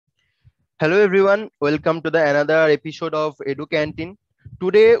Hello everyone, welcome to the another episode of Edu Canteen.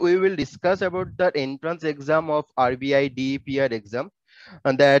 Today we will discuss about the entrance exam of RBI DEPR exam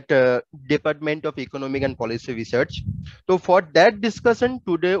and that Department of Economic and Policy Research. So for that discussion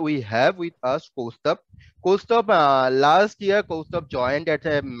today we have with us Kaustubh. Kaustubh, last year Kaustubh joined as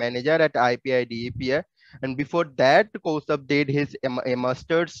a manager at IPI DEPR, and before that Kaustubh did his a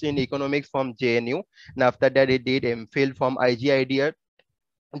masters in economics from JNU, and after that he did MPhil from IGIDR.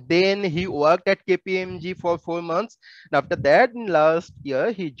 Then he worked at KPMG for 4 months. And after that, in last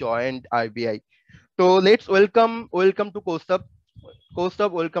year, he joined RBI. So let's welcome to Kaustubh.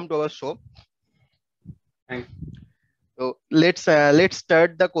 Kaustubh, welcome to our show. Thanks. So let's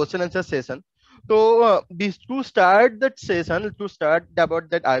start the question answer session. So to start that session, to start about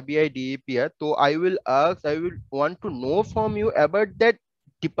that RBI DEPR, so I will want to know from you about that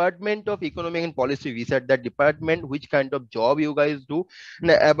Department of Economic and Policy Research, that department, which kind of job you guys do, and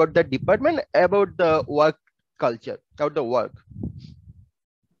about the department, about the work culture, about the work.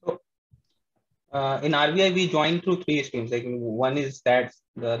 So, in RBI, we joined through three streams. Like one is stats,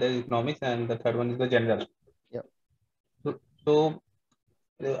 the other is economics, and the third one is the general. Yeah. So,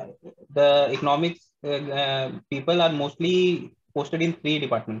 the economics people are mostly posted in three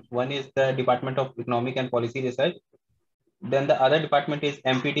departments. One is the Department of Economic and Policy Research. Then the other department is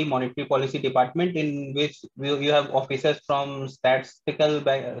MPD, Monetary Policy Department, in which you have officers from statistical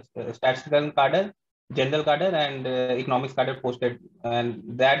cadre, general cadre, and economics cadre posted, and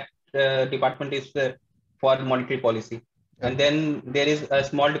that department is for monetary policy. And Okay. then there is a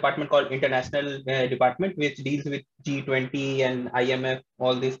small department called International Department, which deals with G20 and IMF,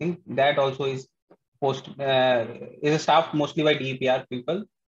 all these things. That also is staffed mostly by DEPR people.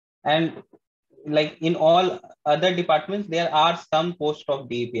 And like in all other departments, there are some posts of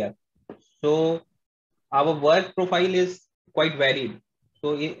DEPR. So our work profile is quite varied.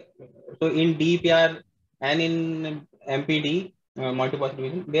 So in DEPR and in MPD, multi-purpose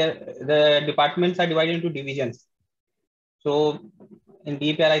division, the departments are divided into divisions. So in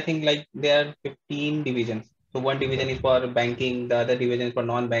DEPR, I think like there are 15 divisions. So one division is for banking, the other division is for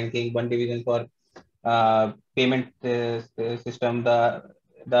non-banking, one division for payment system,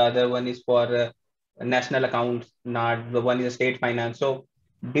 the other one is for national accounts, NAD, the one is state finance. So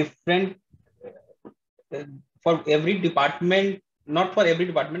different uh, for every department, not for every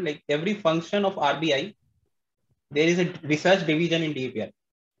department, like every function of RBI, there is a research division in DEPR.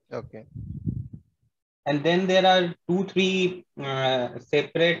 Okay. And then there are three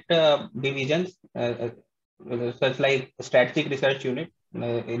separate divisions, such like strategic research unit,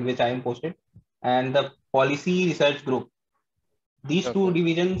 in which I am posted, and the policy research group. These two Okay.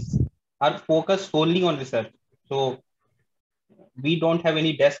 divisions are focused solely on research. So we don't have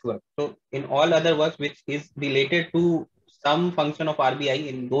any desk work. So in all other works which is related to some function of RBI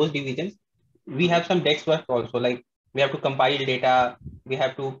in those divisions, we Mhm. have some desk work also. Like we have to compile data, we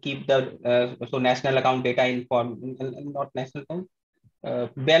have to keep the so national account data in form, not national account,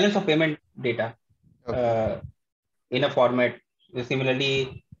 balance of payment data Okay. uh, in a format.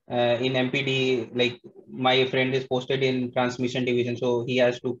 Similarly, in MPD, like my friend is posted in transmission division, so he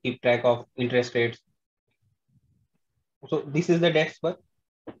has to keep track of interest rates. So this is the desk work.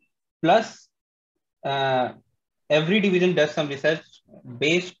 Plus, uh, every division does some research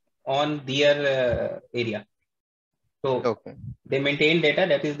based on their area. So Okay. they maintain data,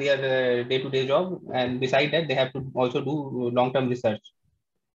 that is their day-to-day job, and beside that, they have to also do long-term research.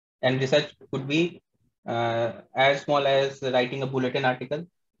 And research could be as small as writing a bulletin article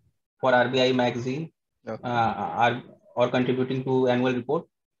for RBI magazine, Okay. uh, or contributing to annual report,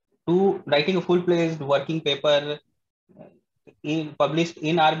 to writing a full-fledged working paper published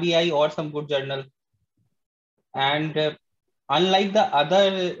in RBI or some good journal. And unlike the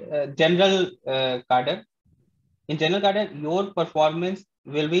other general cadre, in general cadre, your performance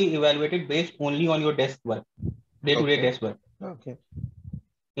will be evaluated based only on your desk work, day-to-day Okay. desk work. Okay.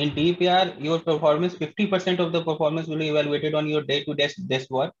 In DPR, your performance, 50% of the performance will be evaluated on your day-to-day desk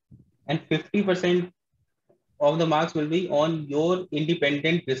work, and 50% of the marks will be on your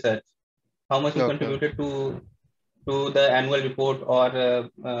independent research. How much you Okay. contributed to the annual report or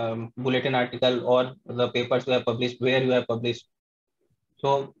bulletin article or the papers you have published, where you have published.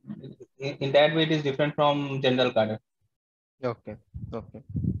 So in that way, it is different from general cadre. Okay. Okay.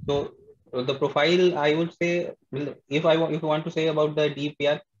 So the profile, I would say, if you want to say about the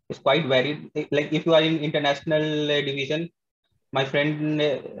DPR, is quite varied. Like if you are in international division, my friend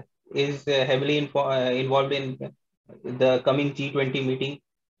is heavily involved in the coming G20 meeting.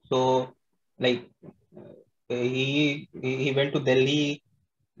 So like he went to Delhi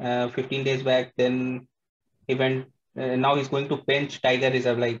 15 days back. Then he went. Now he's going to Pench Tiger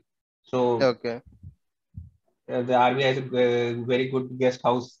Reserve. Like So Okay. the RBI has a very good guest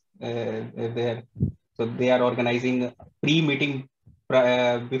house there. So they are organizing pre-meeting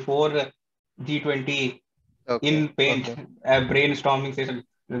before G20 Okay. in Paint, Okay. a brainstorming session.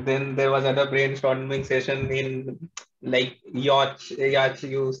 Then there was other brainstorming session in like yacht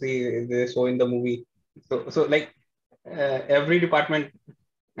you see they show in the movie. So like every department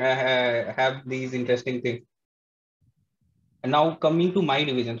have these interesting things. And now coming to my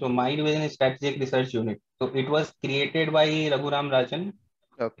division. So my division is Strategic Research Unit. So it was created by Raghuram Rajan,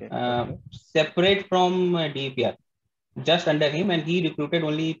 Okay. Okay. separate from DEPR, just under him, and he recruited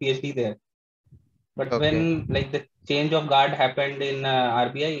only PhD there. But Okay. when like the change of guard happened in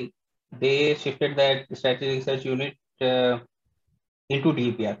RBI, they shifted that Strategic Research Unit into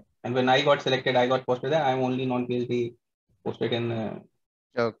DEPR. And when I got selected, I got posted there. I'm only non-PhD posted in.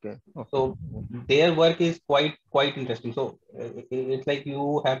 Okay. Okay. So their work is quite interesting. So it's like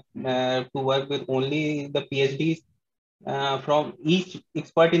you have to work with only the PhDs from each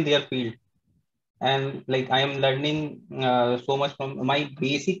expert in their field. And like I am learning so much from my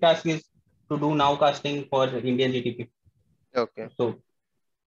basic task is to do nowcasting for Indian GDP. Okay. So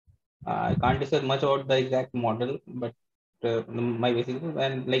I can't discuss much about the exact model, but my basic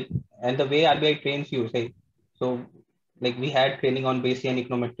and the way RBI trains you, say, so like we had training on Bayesian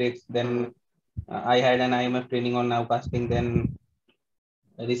econometrics, Mm-hmm. then I had an IMF training on nowcasting, then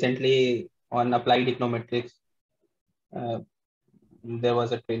recently on applied econometrics, uh, there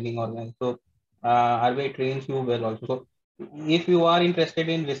was a training organized. So RBI trains you well also. So if you are interested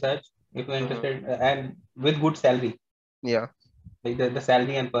in research, if you're Mm-hmm. interested and with good salary, Yeah. like the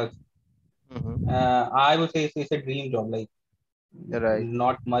salary and perks, Mm-hmm. I would say it's a dream job. Like Right.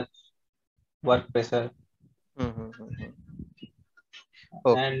 not much work pressure, Mm-hmm. Mm-hmm.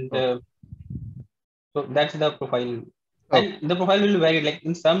 Okay. and Okay. so that's the profile. Okay. And the profile will vary. Like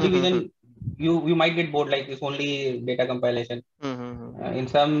in some division, Mm-hmm. you might get bored. Like it's only data compilation. In Mm-hmm.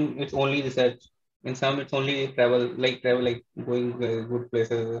 some, it's only research. In some, it's only travel, like going good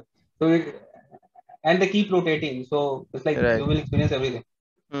places. So and they keep rotating. So it's like Right. you will experience everything.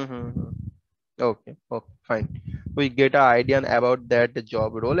 Mm-hmm. Okay, okay, fine. We get an idea about that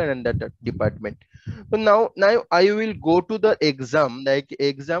job role and that department. So now I will go to the exam. Like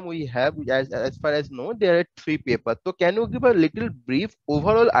exam, we have as far as know there are three papers. So can you give a little brief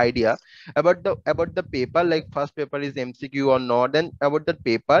overall idea about the paper? Like first paper is MCQ or not, and about the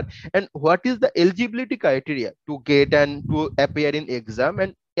paper and what is the eligibility criteria to get and to appear in exam,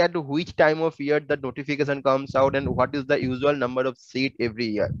 and at which time of year the notification comes out, and what is the usual number of seat every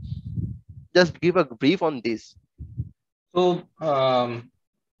year. Just give a brief on this. So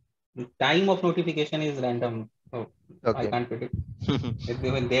time of notification is random. So I Okay. can't predict.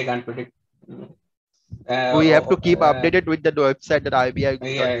 Even they can't predict. Uh, We have to oh, keep updated with the website that yeah,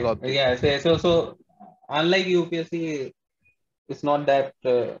 IBI.gov. yeah. So unlike UPSC, it's not that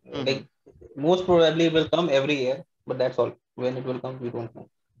Mm-hmm. like most probably it will come every year, but that's all. When it will come, we don't know.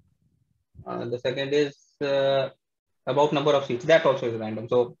 The second is about number of seats. That also is random.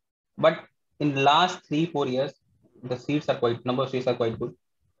 So, but in the last 3 4 years, the seats are quite number of seats are quite good,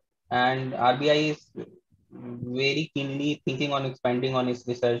 and RBI is very keenly thinking on expanding on its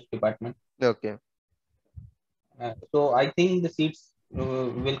research department. Okay. So I think the seats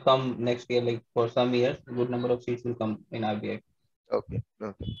will come next year. Like for some years, a good number of seats will come in RBI. Okay.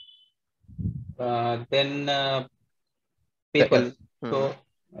 Okay. Then The papers. So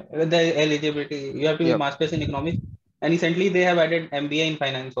mm-hmm. the eligibility, you have to be Yeah. masters in economics, and recently they have added MBA in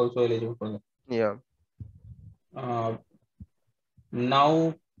finance also eligible for that. Yeah. Uh,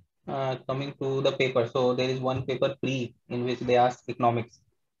 Now coming to the paper, so there is one paper pre in which they ask economics.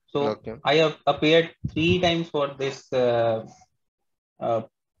 So Okay. I have appeared 3 times for this uh,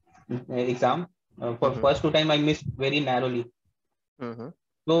 exam. For Mm-hmm. first 2 time I missed very narrowly. Mm-hmm.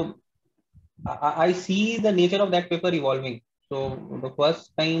 So I see the nature of that paper evolving. So the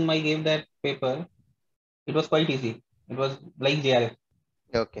first time I gave that paper, it was quite easy. It was like JRF.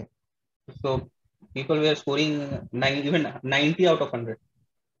 Okay. So people were scoring even 90 out of 100.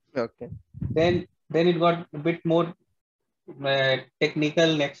 Okay. Then it got a bit more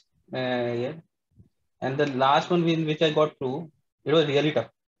technical next year. And the last one in which I got through, it was really tough.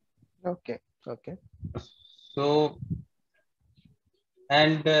 Okay. Okay. So,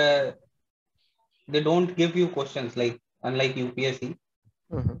 and they don't give you questions like, unlike UPSC,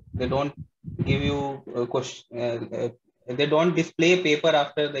 Mm-hmm. they don't give you a question, they don't display paper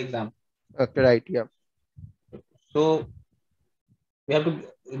after the exam. Okay. Right. Yeah. So, we have to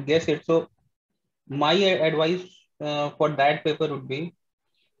guess it. So, my advice for that paper would be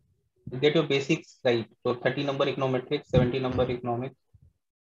get your basics right. So, 30 number econometrics, 70 number economics,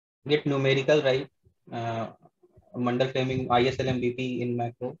 get numerical right, Mandal framing, ISLM BP in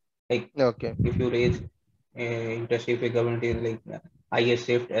macro. Like Okay. if you raise interest rate government is like IS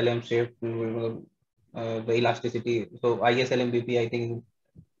shift, LM shift, the elasticity. So ISLM BP I think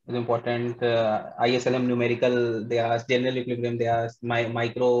is important. ISLM numerical they ask, general equilibrium they ask,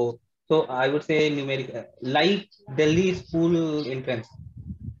 micro. So I would say numerical like Delhi school entrance.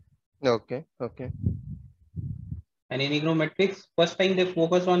 Okay. Okay. And in econometrics, first time they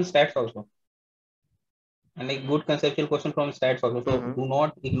focus on stats also. And like good conceptual question from stats also. So Mm-hmm. do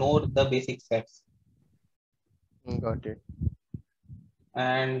not ignore the basic stats. Got it.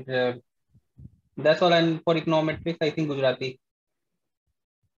 And that's all. And for econometrics, I think Gujarati.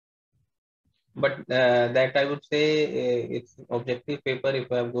 But that I would say it's objective paper if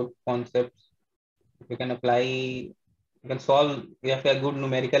you have good concepts, if you can apply, you can solve, you have a good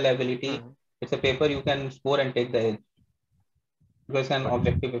numerical ability. Mm-hmm. It's a paper you can score and take the edge because it's an Got it.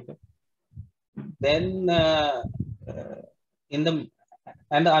 objective paper. Then uh, in the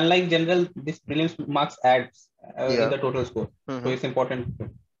and unlike general, this prelims marks adds in Yeah. the total score, so Mm-hmm. it's important.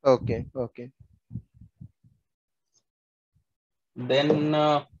 Okay. Okay. Then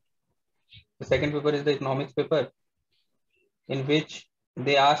the second paper is the economics paper, in which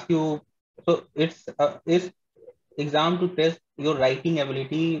they ask you. So it's exam to test your writing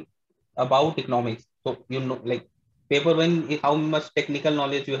ability about economics. So you know, like paper one is how much technical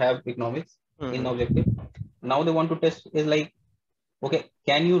knowledge you have economics in Mm-hmm. objective. Now they want to test is like, okay,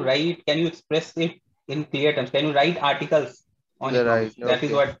 can you write? Can you express it in clear terms? Can you write articles on Yeah, right. economics?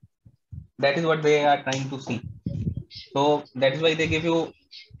 Okay. That is what they are trying to see. So that is why they give you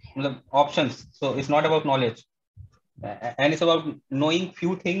the options. So it's not about knowledge, and it's about knowing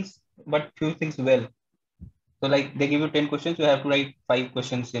few things, but few things well. So like they give you 10 questions, you have to write 5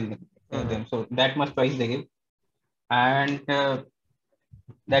 questions in Mm-hmm. them. So that much price they give, and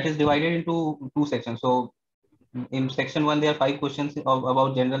that is divided into two sections. So in section one, there are 5 questions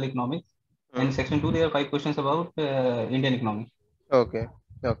about general economics, and in Mm-hmm. section two, there are 5 questions about Indian economics, Okay.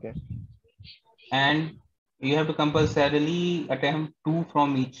 Okay. and you have to compulsorily attempt two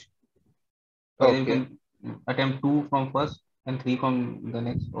from each. So either you Okay. can attempt two from first and three from the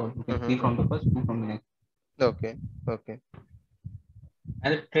next, or you can three from the Mm-hmm. first, two from the next. Okay. Okay.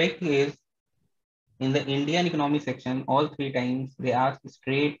 And the trick is in the Indian economy section, all three times they ask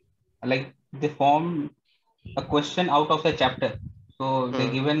straight, like they form a question out of the chapter. So they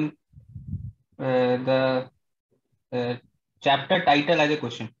Mm-hmm. given the uh, chapter title as a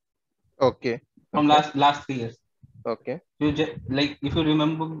question Okay. from Okay. last 3 years. Okay. You just like if you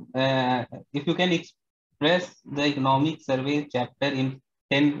remember, if you can express the economic survey chapter in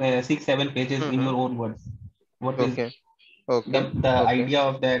 6 7 pages in your Mm-hmm. own words, what is Okay. Okay. the Okay. idea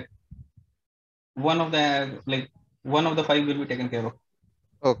of that? One of the five will be taken care of.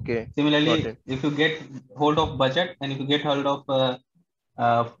 Okay. Got Similarly, it. if you get hold of budget and if you get hold of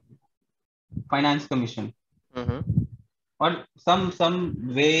uh, finance commission Mm-hmm. or some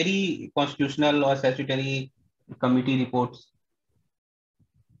very constitutional or statutory committee reports,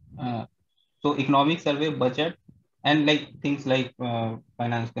 uh, so economic survey, budget, and like things like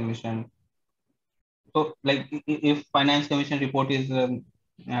finance commission. So like if finance commission report is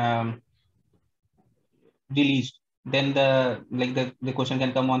um, released, then the question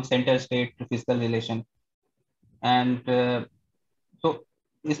can come on center state to fiscal relation. And so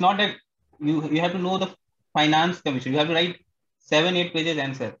it's not that you have to know the finance commission. You have to write 7 8 pages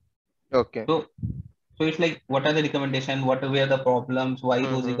answer. Okay. So so it's like what are the recommendation, what were the problems, why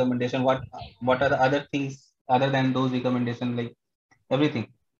those Mm-hmm. recommendation, what are the other things other than those recommendation, like everything.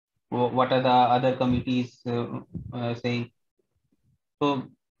 What are the other committees saying? So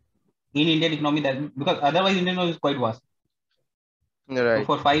in Indian economy, that because otherwise Indian economy is quite vast. So Right.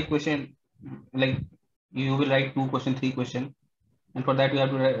 for 5 question, like you will write 2 question, 3 question, and for that you have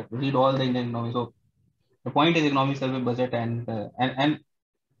to read all the Indian economy. So the point is economic survey, budget, and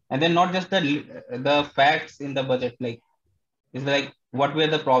then not just the facts in the budget. Like it's like what were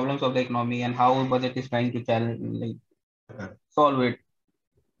the problems of the economy and how budget is trying to challenge, like solve it.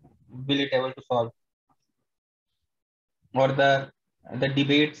 Will it able to solve, or the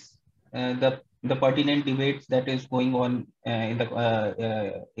debates, the pertinent debates that is going on in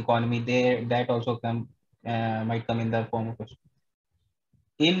the economy. There that also come might come in the form of question.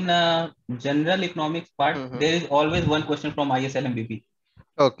 In general economics part, Mm-hmm. there is always one question from ISL and BP.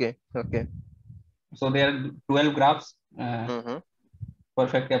 Okay. Okay. So there are 12 graphs. Mm-hmm.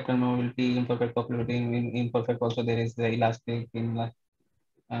 Perfect capital mobility, imperfect popularity, imperfect also there is the elastic in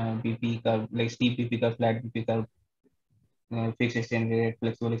BP curve, like steep BP curve, flat BP curve, fixed exchange rate,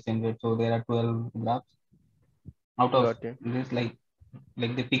 flexible exchange rate. So there are 12 graphs out of Got it. this. Like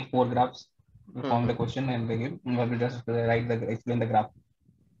like they pick 4 graphs from the Mhm. question and they give, you have to just explain the graph.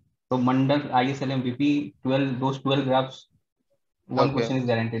 So Mandal, ISLM, VP, 12, those 12 graphs, one Okay. question is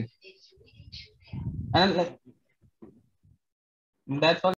guaranteed. And like, that's all.